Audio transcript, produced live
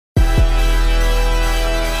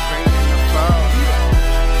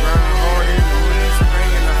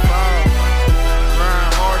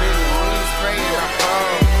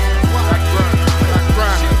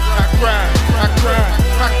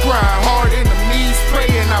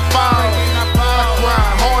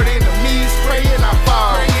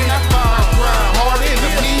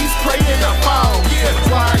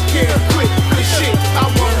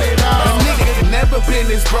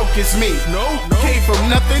it's me. Came from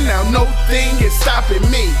nothing, now no thing is stopping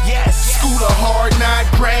me. School a hard knot,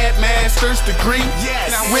 grad master's degree.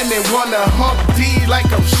 Now women wanna hump D like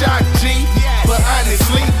I'm Shock G. But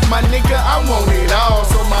honestly, my nigga, I want it all,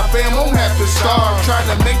 so my fam won't have to starve. Trying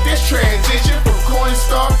to make this transition from coin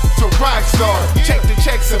star to rock star. Check to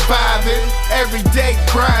check surviving, every day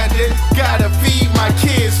grinding. Gotta feed my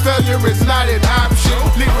kids, failure is not an option.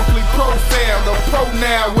 Lyrically profound, a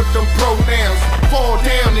pronoun with them pronouns. Fall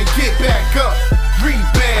down and get back up,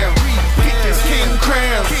 rebound. Get this king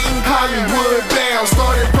crown, Hollywood bound.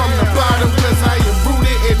 Started from the bottom cause I am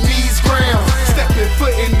rooted in these grounds. Stepping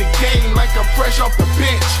foot in the game like I'm fresh off the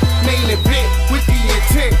bench. Main event with the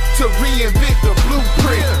intent to reinvent the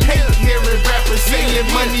blueprint. Hate hearing rappers saying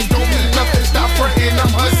money don't mean nothing. Stop frontin',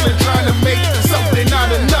 I'm hustling, trying to make something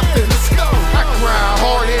out of nothing. I grind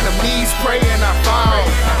hard, enemies pray and I fall.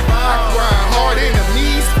 I grind hard,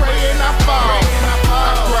 enemies pray and I fall.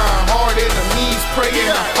 I grind hard, enemies pray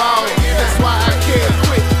and I fall. That's why I can't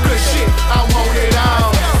quit, cause shit, I want it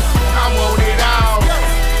all. I want it all.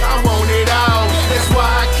 I want it all. That's why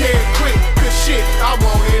I can't quit, cause shit, I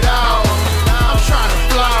want it all. I'm trying to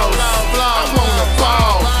floss, I wanna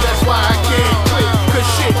ball. That's why I can't quit, cause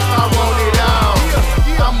shit, I want it all.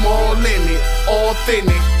 I'm all in it,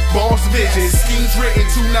 authentic. Boss vision, schemes written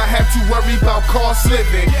to not have to worry about cost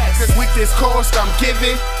living. Cause with this cost I'm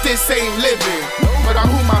giving, this ain't living. But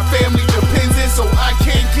I'm who my family depends in, so I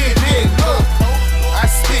can't give in. Look, I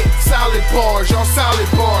spit solid bars, y'all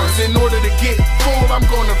solid bars. In order to get full, I'm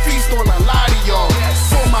gonna feast on a lot of y'all.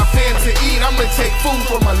 For my fam to eat, I'ma take food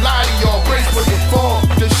from a lot of y'all. Brace for the fall,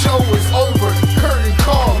 the show is over, curtain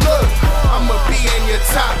call. Look, I'ma be in your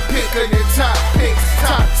top pick of your top picks,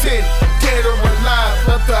 top 10. Dead or alive,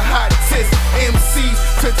 of the hottest MCs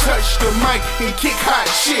to touch the mic and kick hot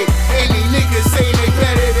shit. Any niggas say they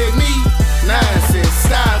better than me? Nonsense,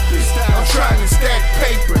 stop it. I'm trying to stack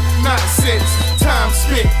paper, nonsense. Time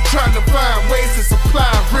spent trying to find ways to supply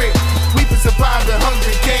rent. We been survived the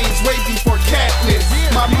Hunger Games way before Katniss.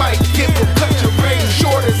 My mic give a cut your range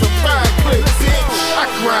short as a fine clip, bitch. I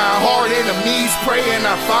grind hard, enemies pray and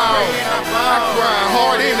I fall. I grind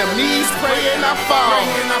hard, enemies pray and I fall.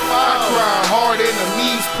 I grind hard,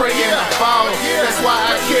 enemies pray and I fall. That's why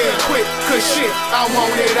I can't quit, cause shit, I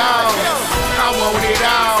want it all. I want it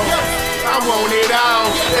all. I want it all.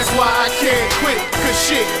 That's why I can't quit, cause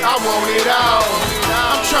shit, I want it all.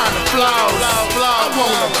 I'm trying to floss, I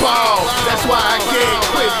wanna ball. That's why I can't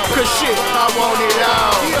quit, cause shit, I want it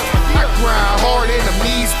all.